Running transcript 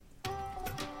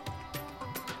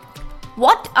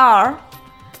What are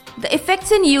the effects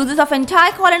and uses of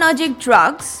anticholinergic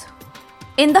drugs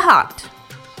in the heart?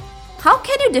 How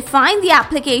can you define the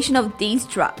application of these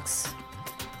drugs?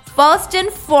 First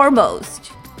and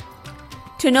foremost,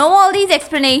 to know all these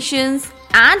explanations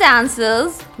and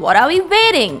answers, what are we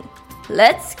waiting?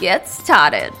 Let's get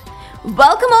started.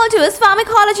 Welcome all to his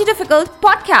Pharmacology Difficult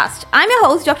podcast. I'm your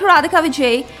host, Dr. Radhika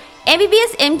Vijay,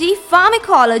 MBBS MD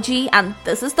Pharmacology, and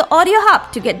this is the audio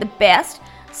hub to get the best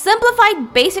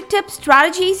simplified basic tips,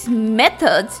 strategies,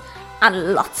 methods,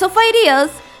 and lots of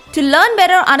ideas to learn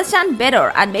better, understand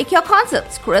better, and make your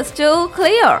concepts crystal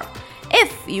clear.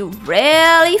 If you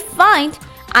really find,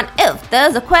 and if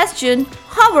there's a question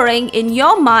hovering in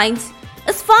your minds,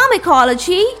 is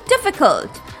pharmacology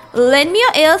difficult? Lend me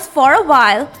your ears for a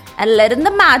while and let in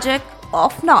the magic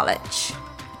of knowledge.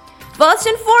 First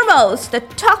and foremost, the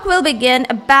talk will begin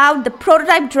about the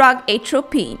prototype drug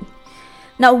atropine.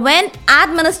 Now, when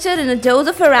administered in a dose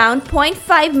of around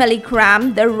 0.5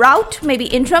 milligram, the route may be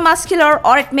intramuscular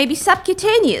or it may be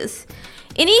subcutaneous.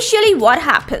 Initially, what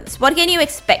happens? What can you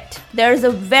expect? There is a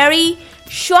very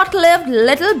short-lived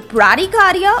little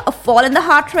bradycardia, a fall in the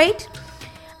heart rate.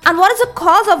 And what is the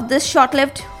cause of this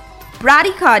short-lived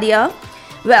bradycardia?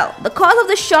 Well, the cause of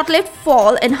the short-lived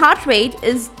fall in heart rate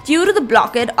is due to the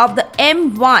blockade of the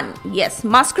M1,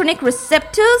 muscarinic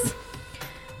receptors.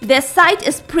 Their site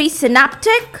is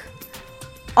presynaptic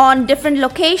on different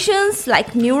locations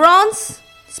like neurons,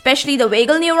 especially the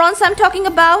vagal neurons I'm talking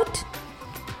about.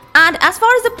 And as far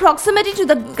as the proximity to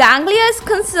the ganglia is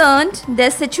concerned,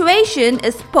 their situation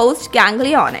is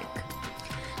post-ganglionic.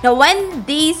 Now, when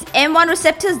these M1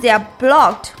 receptors, they are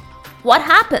blocked, what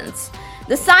happens?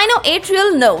 The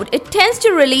sinoatrial node, it tends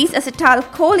to release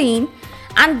acetylcholine,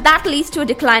 and that leads to a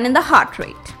decline in the heart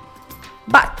rate.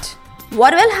 But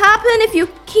what will happen if you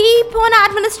keep on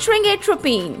administering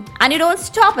atropine and you don't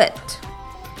stop it?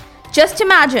 Just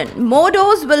imagine, more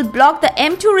dose will block the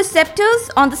M2 receptors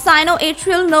on the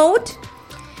sinoatrial node.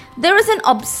 There is an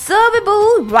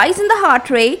observable rise in the heart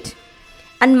rate.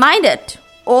 And mind it,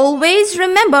 always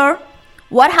remember,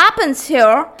 what happens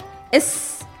here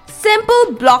is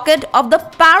simple blockade of the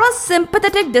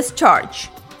parasympathetic discharge.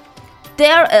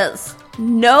 There is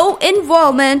no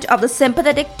involvement of the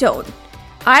sympathetic tone.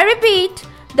 I repeat,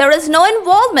 there is no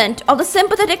involvement of the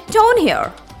sympathetic tone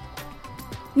here.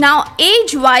 Now,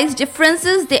 age-wise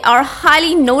differences, they are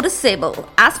highly noticeable.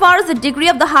 As far as the degree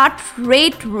of the heart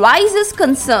rate rise is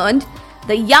concerned,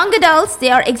 the young adults,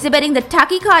 they are exhibiting the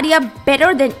tachycardia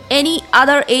better than any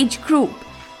other age group.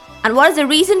 And what is the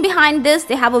reason behind this?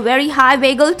 They have a very high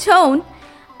vagal tone.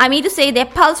 I mean to say their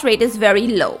pulse rate is very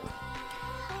low.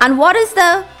 And what is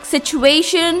the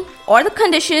situation or the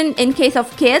condition in case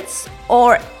of kids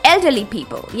or elderly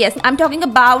people? Yes, I'm talking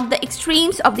about the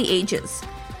extremes of the ages.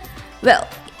 Well,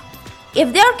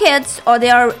 if they are kids or they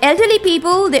are elderly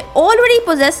people, they already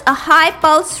possess a high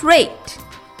pulse rate.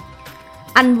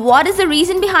 And what is the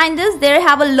reason behind this? They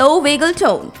have a low vagal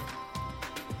tone.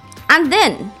 And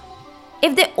then,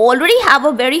 if they already have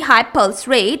a very high pulse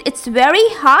rate, it's very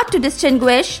hard to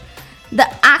distinguish the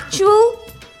actual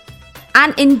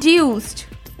and induced,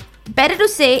 better to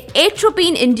say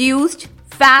atropine-induced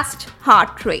fast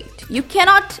heart rate. You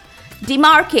cannot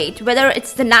demarcate whether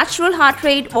it's the natural heart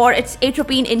rate or it's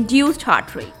atropine-induced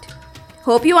heart rate.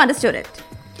 Hope you understood it.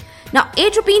 Now,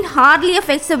 atropine hardly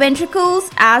affects the ventricles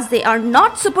as they are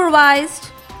not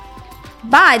supervised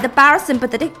by the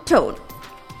parasympathetic tone.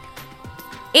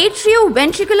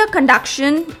 Atrioventricular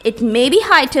conduction, it may be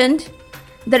heightened.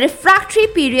 The refractory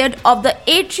period of the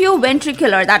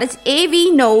atrioventricular, that is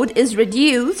AV node, is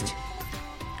reduced.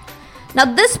 Now,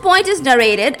 this point is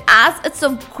narrated as it's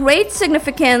of great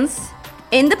significance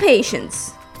in the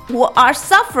patients who are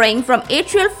suffering from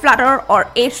atrial flutter or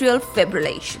atrial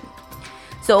fibrillation.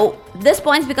 So, this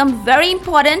point becomes very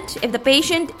important if the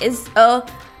patient is a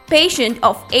patient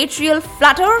of atrial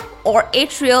flutter or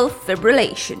atrial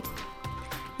fibrillation.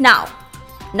 Now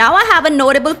I have a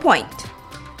notable point.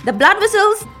 The blood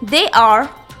vessels, they are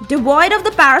devoid of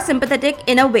the parasympathetic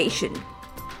innervation.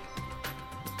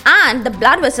 And the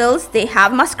blood vessels, they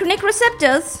have muscarinic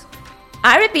receptors.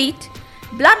 I repeat,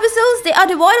 blood vessels, they are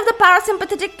devoid of the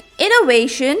parasympathetic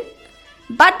innervation,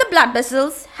 but the blood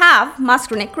vessels have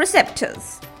muscarinic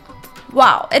receptors.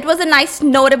 Wow, it was a nice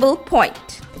notable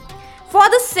point. For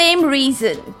the same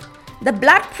reason, the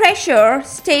blood pressure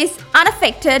stays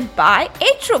unaffected by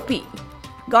atropine.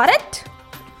 Got it?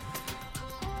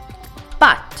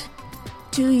 But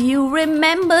do you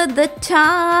remember the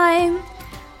time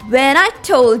when I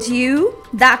told you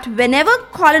that whenever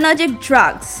cholinergic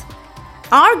drugs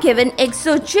are given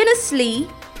exogenously,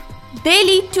 they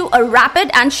lead to a rapid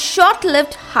and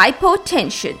short-lived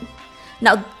hypotension.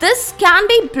 Now, this can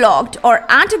be blocked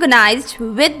or antagonized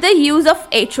with the use of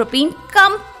atropine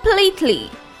completely.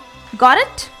 Got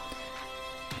it?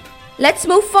 Let's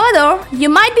move further. You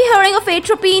might be hearing of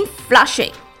atropine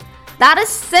flushing. That is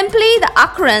simply the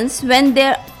occurrence when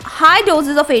there high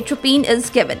doses of atropine is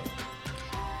given.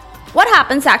 What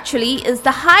happens actually is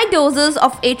the high doses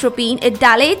of atropine, it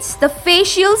dilates the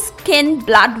facial skin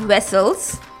blood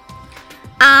vessels,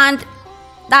 and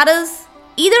that is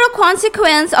either a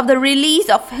consequence of the release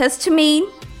of histamine.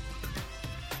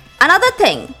 Another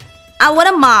thing I want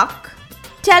to mark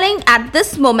telling at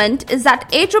this moment is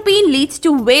that atropine leads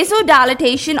to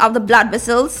vasodilatation of the blood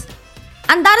vessels,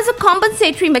 and that is a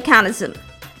compensatory mechanism.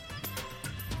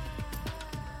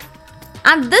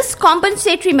 And this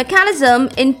compensatory mechanism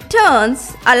in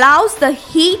turns allows the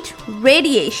heat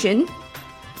radiation,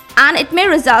 and it may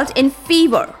result in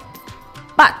fever.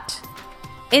 But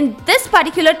in this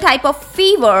particular type of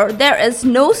fever, there is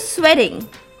no sweating.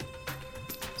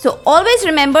 So always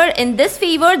remember, in this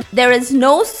fever, there is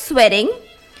no sweating.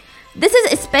 This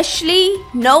is especially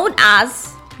known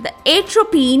as the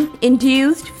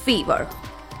atropine-induced fever.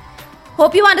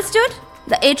 Hope you understood.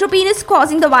 The atropine is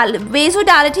causing the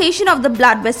vasodilatation of the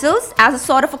blood vessels as a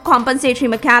sort of a compensatory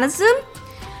mechanism,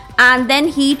 and then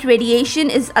heat radiation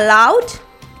is allowed.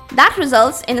 That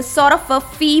results in a sort of a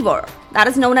fever that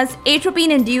is known as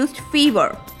atropine-induced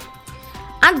fever.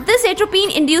 And this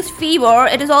atropine-induced fever,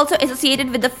 it is also associated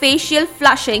with the facial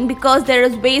flushing because there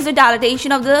is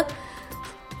vasodilatation of the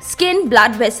skin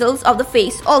blood vessels of the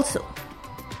face also.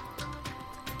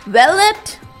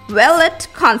 Well-lit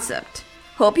concept.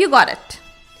 Hope you got it.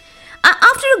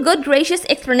 After a good gracious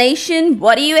explanation,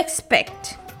 what do you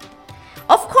expect?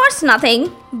 Of course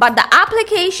nothing but the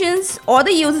applications or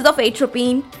the uses of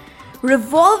atropine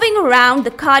revolving around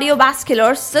the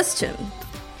cardiovascular system.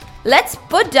 Let's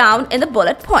put down in the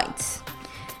bullet points.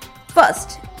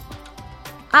 First,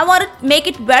 I want to make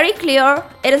it very clear,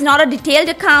 it is not a detailed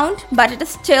account, but it is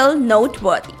still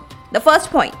noteworthy. The first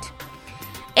point,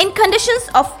 in conditions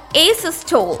of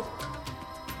asystole,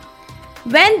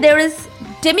 when there is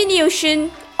diminution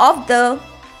of the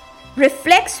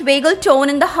reflex vagal tone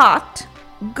in the heart,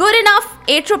 good enough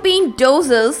atropine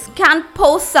doses can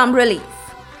pose some relief.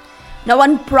 Now,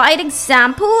 one bright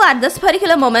example at this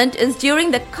particular moment is during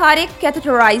the cardiac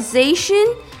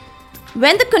catheterization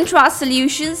when the contrast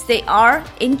solutions, they are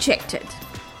injected.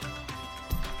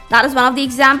 That is one of the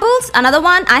examples. Another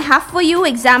one I have for you,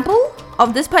 example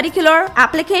of this particular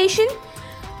application.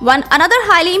 Another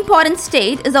highly important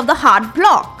state is of the heart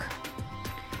block.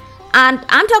 And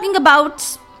I'm talking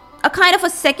about a kind of a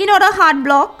second order heart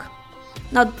block.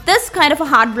 Now, this kind of a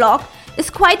heart block is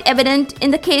quite evident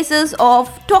in the cases of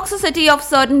toxicity of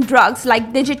certain drugs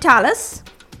like digitalis.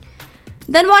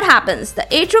 Then what happens? The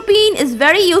atropine is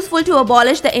very useful to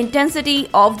abolish the intensity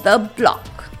of the block.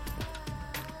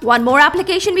 One more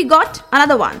application we got,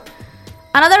 another one.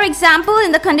 Another example,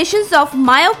 in the conditions of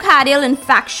myocardial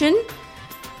infarction,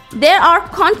 there are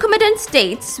concomitant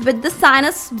states with the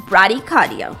sinus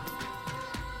bradycardia.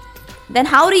 Then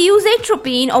how to use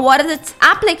atropine or what is its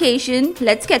application?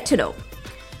 Let's get to know.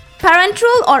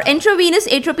 Parenteral or intravenous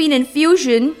atropine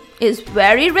infusion is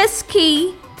very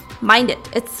risky. Mind it,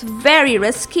 it's very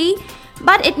risky,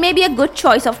 but it may be a good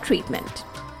choice of treatment.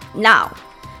 Now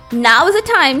is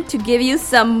the time to give you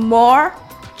some more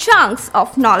chunks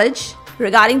of knowledge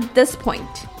regarding this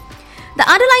point. The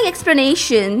underlying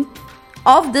explanation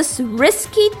of this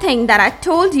risky thing that I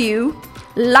told you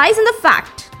lies in the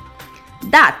fact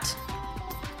that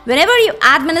whenever you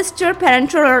administer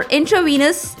parenteral or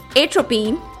intravenous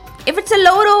atropine, if it's a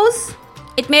low dose,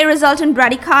 it may result in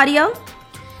bradycardia.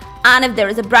 And if there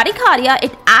is a bradycardia,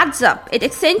 it adds up. It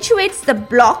accentuates the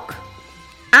block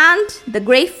and the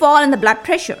great fall in the blood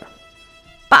pressure.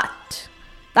 But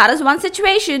that is one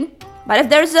situation. But if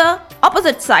there is a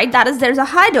opposite side, that is there is a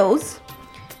high dose,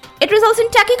 it results in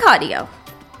tachycardia.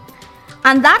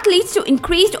 And that leads to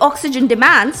increased oxygen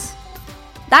demands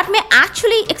that may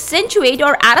actually accentuate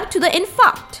or add up to the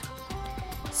infarct.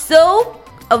 So,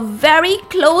 a very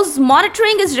close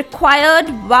monitoring is required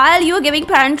while you are giving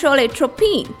parenteral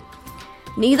atropine.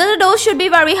 Neither the dose should be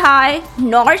very high,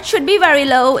 nor it should be very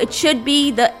low. It should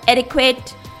be the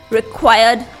adequate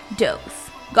required dose.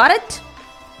 Got it?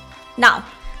 Now,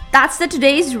 that's the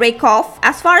today's rake off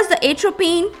as far as the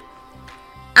atropine.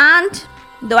 And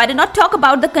though I did not talk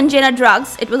about the Congenna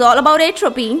drugs, it was all about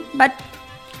atropine, but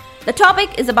the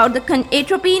topic is about the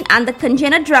atropine and the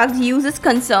Congenna drugs use is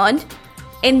concerned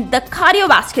in the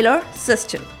cardiovascular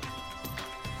system.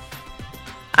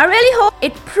 I really hope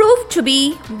it proved to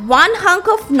be one hunk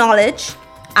of knowledge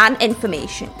and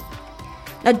information.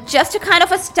 Now, just a kind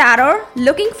of a starter,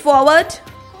 looking forward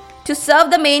to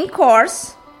serve the main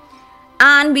course,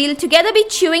 and we'll together be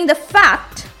chewing the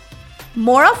fat,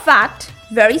 more of fat,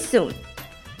 very soon.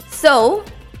 So,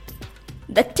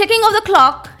 the ticking of the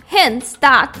clock hints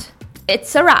that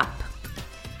it's a wrap.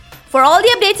 For all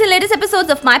the updates and latest episodes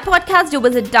of my podcast, do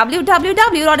visit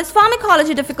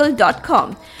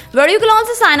www.ispharmacologydifficult.com, where you can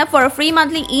also sign up for a free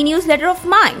monthly e-newsletter of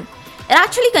mine. It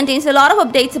actually contains a lot of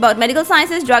updates about medical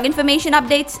sciences, drug information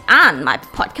updates, and my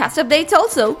podcast updates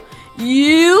also.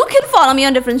 You can follow me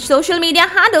on different social media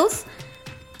handles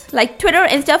like Twitter,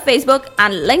 Insta, Facebook,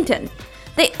 and LinkedIn.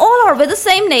 They all are with the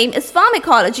same name as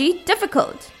Pharmacology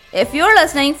Difficult. If you're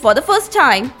listening for the first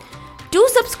time, do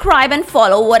subscribe and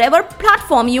follow whatever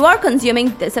platform you are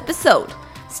consuming this episode.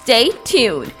 Stay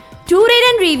tuned. Do rate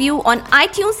and review on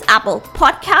iTunes, Apple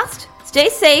Podcast. Stay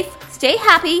safe, stay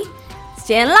happy,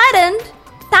 stay enlightened.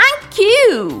 Thank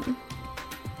you.